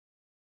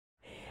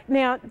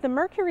Now, the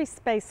Mercury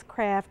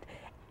spacecraft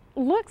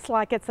looks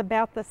like it's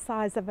about the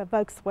size of a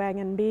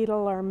Volkswagen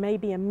Beetle or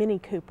maybe a Mini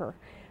Cooper.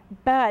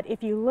 But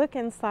if you look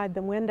inside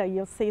the window,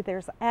 you'll see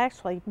there's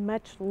actually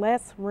much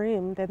less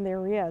room than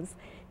there is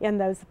in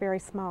those very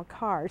small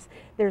cars.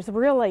 There's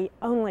really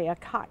only a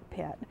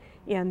cockpit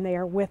in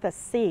there with a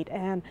seat,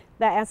 and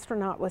the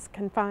astronaut was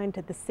confined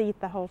to the seat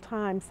the whole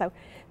time. So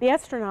the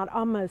astronaut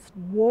almost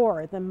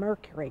wore the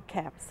Mercury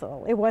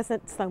capsule. It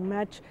wasn't so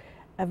much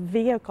a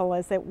vehicle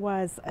as it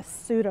was a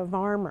suit of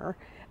armor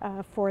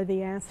for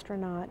the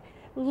astronaut.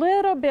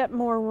 Little bit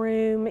more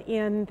room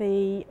in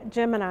the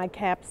Gemini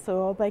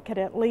capsule. They could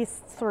at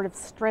least sort of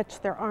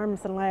stretch their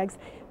arms and legs.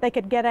 They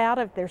could get out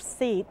of their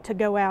seat to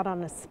go out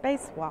on a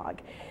spacewalk,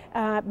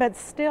 but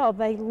still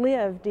they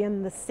lived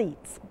in the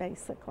seats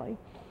basically.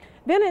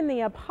 Then in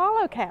the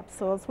Apollo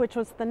capsules, which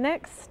was the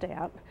next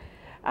step,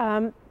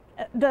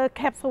 the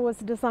capsule was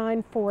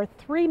designed for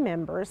 3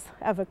 members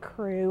of a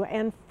crew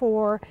and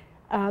for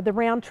the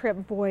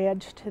round-trip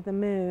voyage to the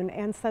moon,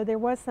 and so there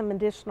was some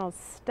additional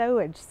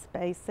stowage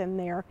space in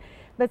there,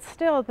 but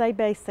still they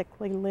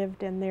basically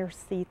lived in their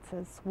seats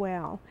as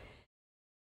well.